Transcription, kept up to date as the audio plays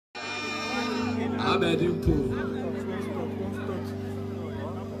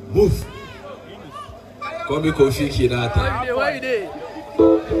Move. Call me Kofi Kinaata. Why you there?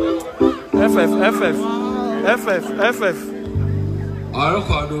 FF.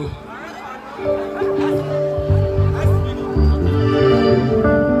 Arokado.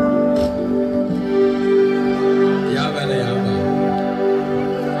 Yaba.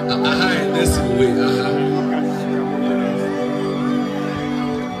 This way.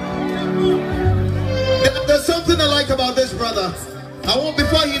 There's something I like about this brother. I want,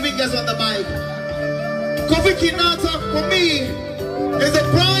 before he even gets on the mic, Kofi Kinaata for me is a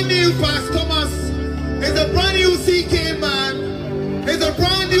brand new Pastor Thomas, is a brand new CK man, is a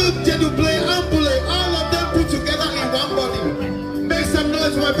brand new Jeduble Ambule, all of them put together in one body. Make some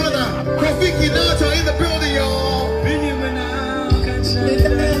noise, my brother. Kofi Kinaata in the building, y'all.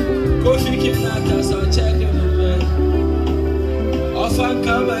 Kofi Kinaata, so check it out. Often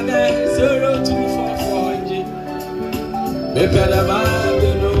come and 0244. Me peda ma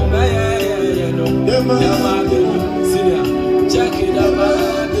de no, check it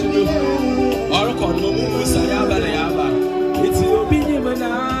out, de no. Or con no mu sayaba yaba. It's your opinion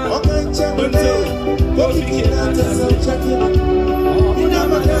now. Kofi Kinaata, so check it out.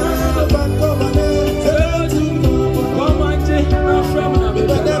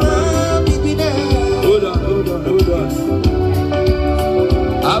 Hold on.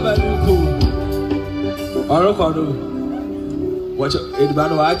 Abaduku. Orokodo. Watch it.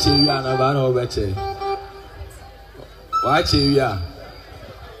 Bano watch you and Abano beche. Watch you,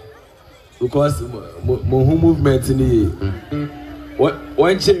 because mo movement ni.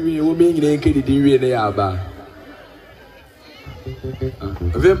 One cherry woman naked in the really aba.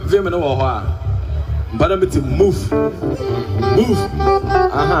 Vim no wa. But I'm to move. Bano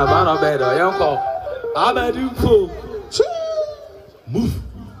bedo. Yanko. Abaduku. Move.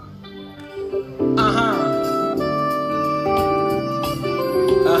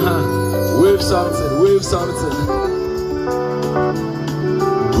 Wave something.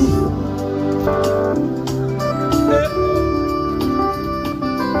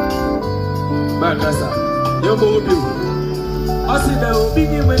 Man, that's that. You move you. I see that will be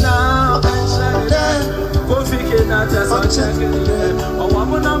given now. Kofi Kinaata, so check it. Oh,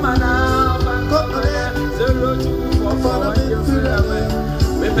 I'm on my now.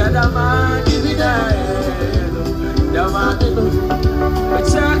 0244. Me peda man, give me that.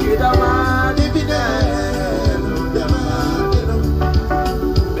 Check it out, man. Give me that.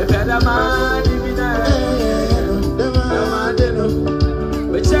 Me peda man, give me that.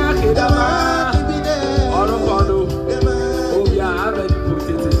 Check it out, man. Orokodo. Oh yeah, I'm ready to put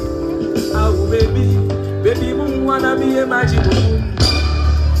it. Oh baby, mum wanna be a magic room.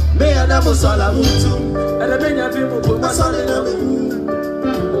 Me and I'm sola mutu, and I bring a people put my son in a room.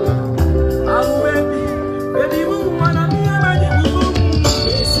 Oh baby, mum wanna be a magic room.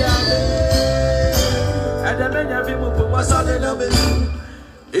 And I bring a people put my son in a room.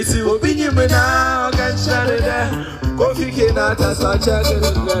 It's your opinion, but now I can't shut it down. Kofi Kinaata, so check it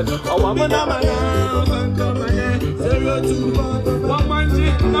out. Oh, I'm on my now. 0244. One man,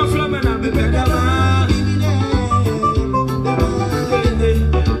 no flame, and I'm a better man.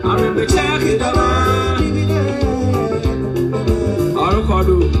 I'm a check it out.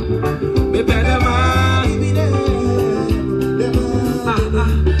 Orokodo. Me better man.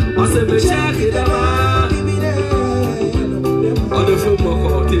 I said, me check it out. On the football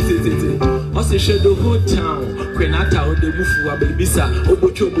court, I say, the whole town. Kinaata on the move, Babisa,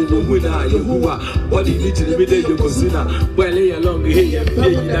 Obochobo, Wuna, Yehua, what did you do with your cosina? Well, lay along here,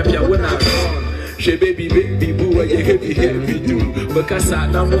 when I run. She baby, boo, I heavy do. Because I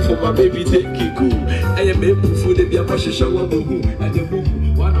now move for my baby, take it cool. I am able for the Biamasha shower, and the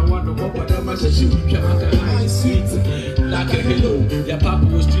move, one of what shoe, sweet. Like a hello, your papa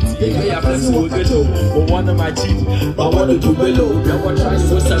was treating me. I friends will get home, or one of my teeth. I wanted to below, I want to try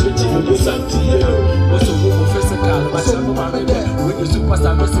to something, or something yellow. What's a woman physical, my son, with the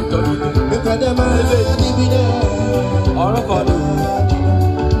superstar, was it on you? Orokodo.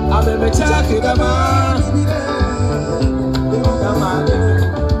 I'm a check it out.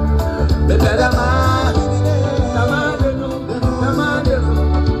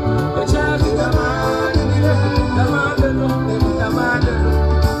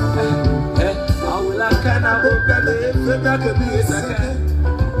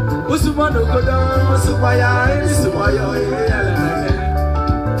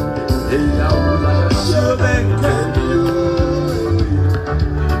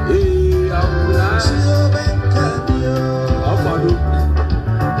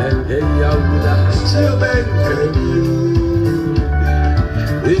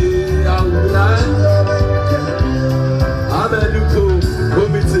 Hey,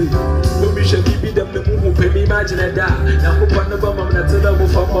 imagine that. Now, who put the bomb on the table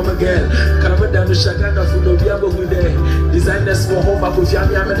for mama girl? Canada, no shagana for no biabo with there. Designers for home, but with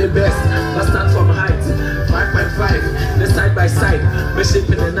Yami, I'm the best. Must start from height 5.5, the side by side, my shape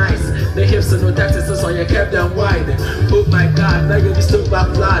in the nice. The hips and no taxes, so you kept them wide. Oh my God, now you're still back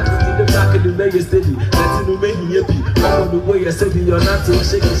flat. In the back of the leg, you're steady. That's in the way you yippee. On the way you're steady, you're not too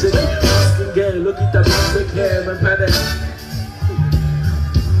shaky. Asking girl, look at the big hair and pattern.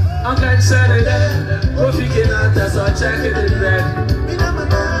 I'm kind of Kofi Kinaata, so check it in bed.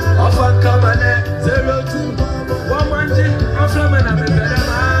 Often come on there, 02 1 I'm from and I'm a better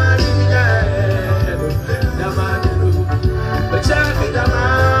man. The man, but check it, the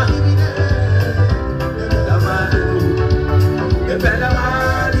man, the better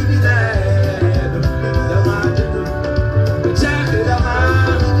man, the man, but check it, the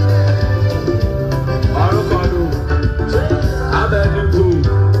man. I bet you go,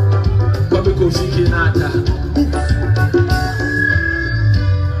 Kofi Kinaata.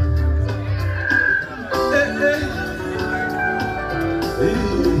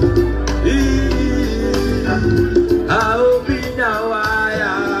 I'll be now, I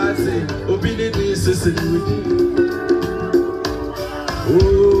say, obedience is in me.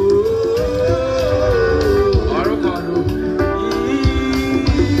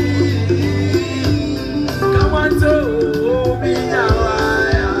 Come on, so be now,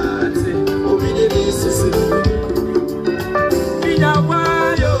 I say, obedience is in me. Be now, I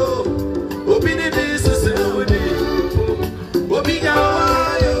obedience is in me. Be now,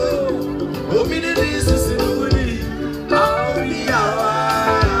 obedience is in me.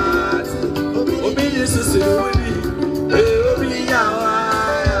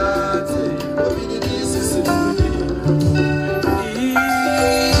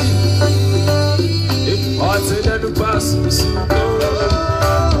 Susuka,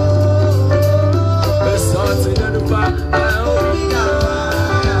 best heart in the park.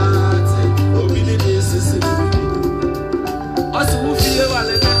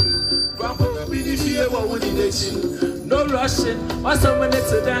 No rushing, what's a minute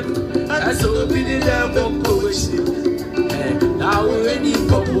to that? I saw be the devil going. Now any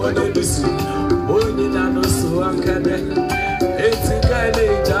come one of the sea, only now so I'm coming. It's a guy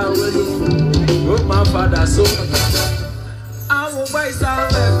named John. My father so I will buy some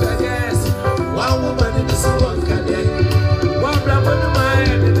guess. One woman in the sun can one black on my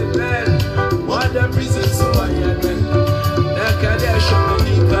head in the bed. One the reason so I am that can show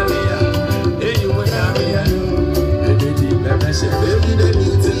me Kalia. And you will have me. And they did never say, baby, they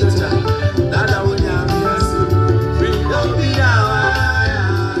need to the time. Now I will have you. Free don't be now.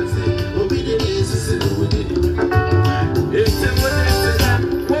 Will be the basis in the wood. It's a wood.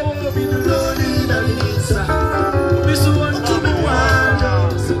 What will be the Lord?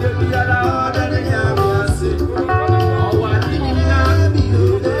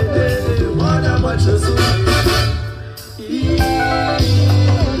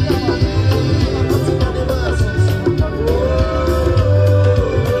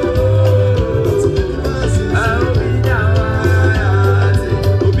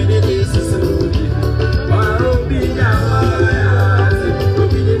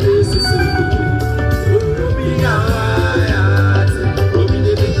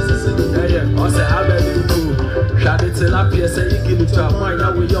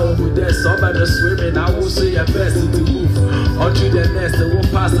 Somebody swimming, I will say your best to move on to the next. It won't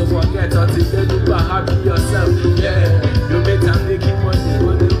pass and forget until then you are happy yourself. Yeah, you better making money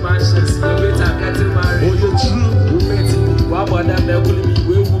with the mansions. You better getting married. Oh, you're true. You better what about them? There will be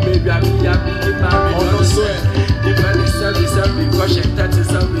way who maybe I be married. Oh, no, swear. The money service, every question, 30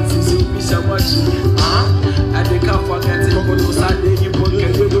 services, you miss your watch. And they can't forget it. But those are the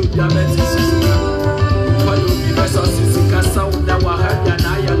important you do diabetes. Follow me, my sources, you can sound that will have you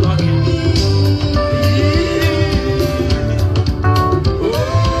now you're lucky.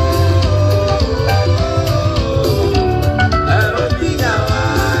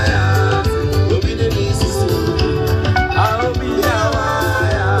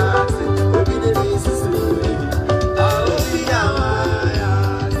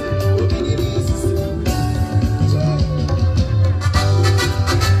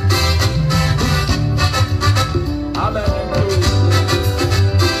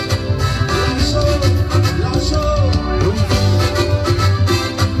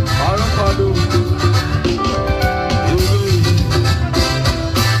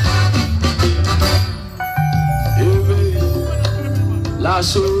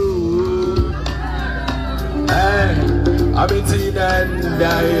 I've been seeing that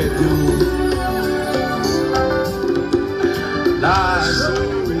diet too.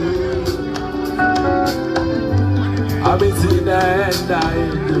 in and I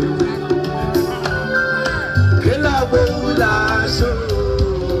do. Killa Bula so.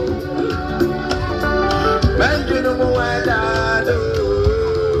 Benjamin Moana.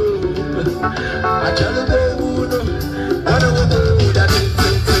 I tell you, what I will do that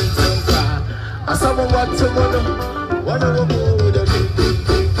I saw what tomorrow, what I will do that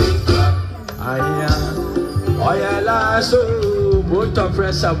I am. Oh, yeah, last so, both of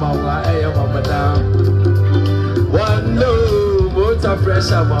fresh about I am a down. One no, both of fresh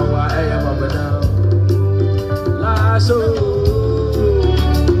about I am a down. Last so,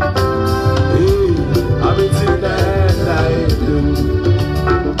 I'm in that I do.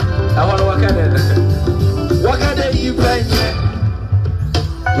 I want to walk at it. Walk at it, you play it.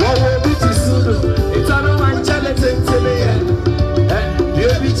 What will be too soon? It's on a man challenge until the end. You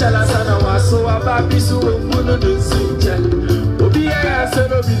be challenged, was so about this woman to see. Obi, I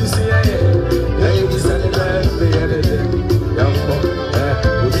said, Obi, the CIA. They be sending the other day. Young boy,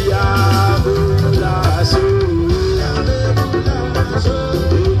 Obi, I will show.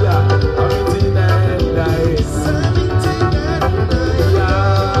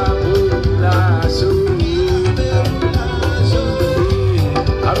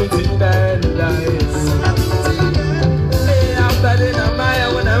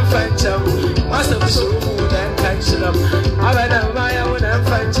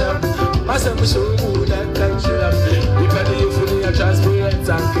 I'm so good at country.